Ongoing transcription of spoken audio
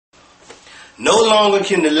No longer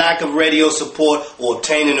can the lack of radio support or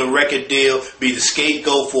obtaining a record deal be the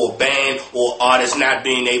scapegoat for a band or artist not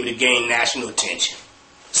being able to gain national attention.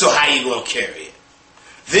 So how you gonna carry it?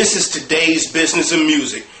 This is today's business of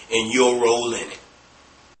music and your role in it.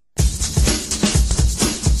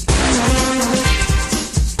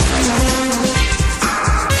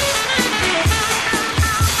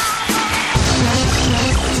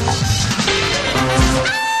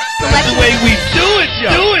 That's the way we do it,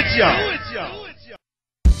 y'all. Do it, y'all.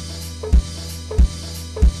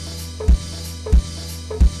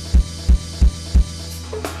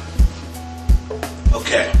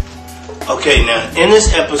 Okay, now in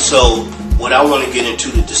this episode, what I want to get into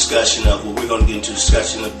the discussion of, what we're going to get into the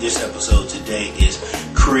discussion of this episode today is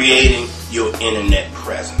creating your internet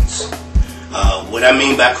presence. What I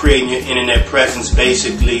mean by creating your internet presence,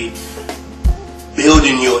 basically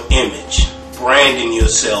building your image, branding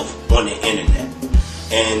yourself on the internet.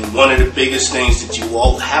 And one of the biggest things that you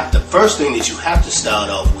all have to, first thing that you have to start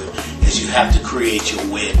off with is you have to create your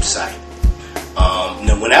website.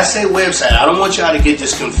 Now when I say website, I don't want y'all to get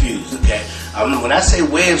this confused, okay? When I say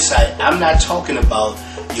website, I'm not talking about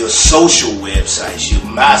your social websites, your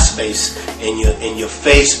MySpace and your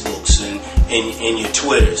Facebooks and your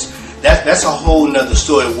Twitters. That's a whole nother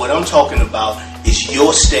story. What I'm talking about is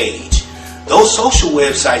your stage. Those social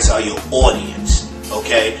websites are your audience,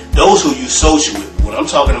 okay? Those who you social with. What I'm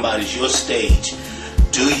talking about is your stage.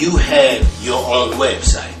 Do you have your own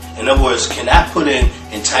website? In other words, can I put in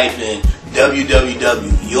and type in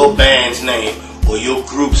www, your band's name or your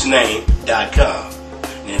group's name.com?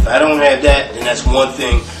 And if I don't have that, then that's one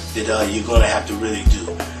thing that you're going to have to really do.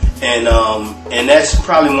 And that's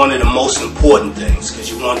probably one of the most important things, because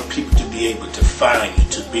you want people to be able to find you,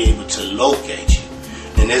 to be able to locate you.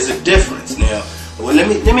 And there's a difference. Now, well, let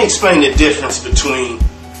me explain the difference between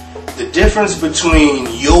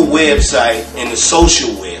your website and the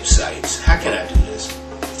social websites. How can I do this?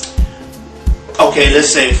 Okay, let's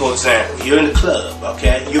say, for example, you're in the club,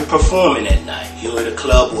 okay? You're performing at night. You're at a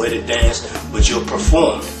club or at a dance, but you're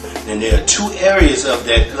performing. And there are two areas of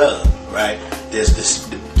that club, right? There's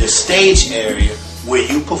the stage area where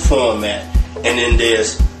you perform at, and then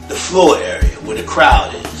there's the floor area where the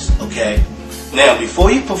crowd is, okay? Now, before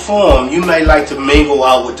you perform, you may like to mingle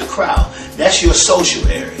out with the crowd. That's your social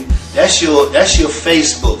area. That's your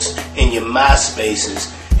Facebooks and your MySpaces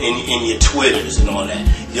and your Twitters and all that.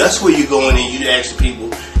 That's where you go in and you ask the people,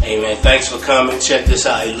 hey man, thanks for coming, check this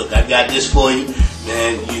out. Hey, look, I got this for you.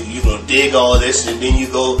 Man, you're going to dig all this, and then you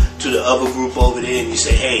go to the other group over there and you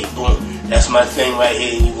say, hey, boom, that's my thing right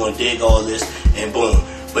here, and you're going to dig all this, and boom.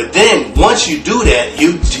 But then, once you do that,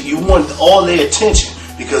 you want all their attention,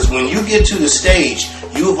 because when you get to the stage,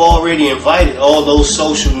 you have already invited all those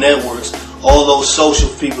social networks, all those social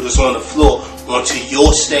people that's on the floor onto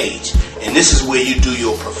your stage, and this is where you do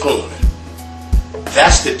your performing.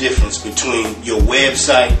 That's the difference between your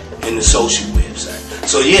website and the social website.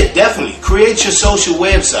 So yeah, definitely create your social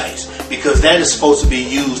websites, because that is supposed to be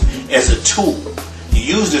used as a tool. You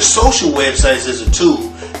use the social websites as a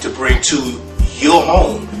tool to bring to your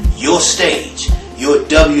home, your stage, your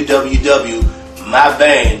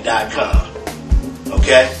www.myband.com.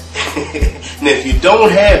 Okay? Now if you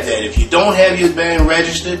don't have that, if you don't have your band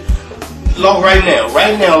registered, log right now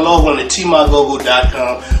log on to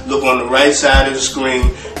tmygogo.com, look on the right side of the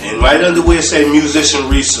screen, and right under where it says musician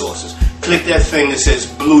resources, click that thing that says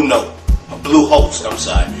Blue Note, or Blue Host, I'm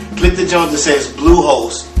sorry. Click the joint that says Blue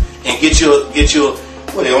Host and get your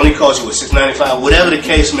well, they only cost you $6.95, whatever the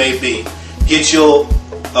case may be. Get your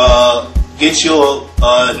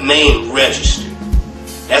name registered.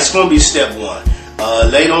 That's going to be step one.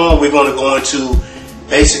 Later on, we're going to go into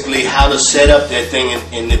basically how to set up that thing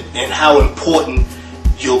and how important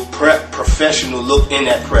your professional look in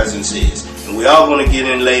that presence is. And we are going to get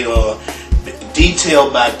in later on, detail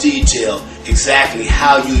by detail, exactly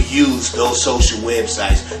how you use those social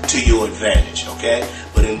websites to your advantage, okay?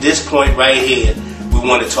 But in this point right here, we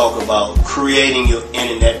want to talk about creating your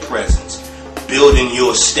internet presence, building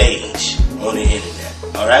your stage on the internet,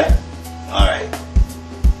 all right?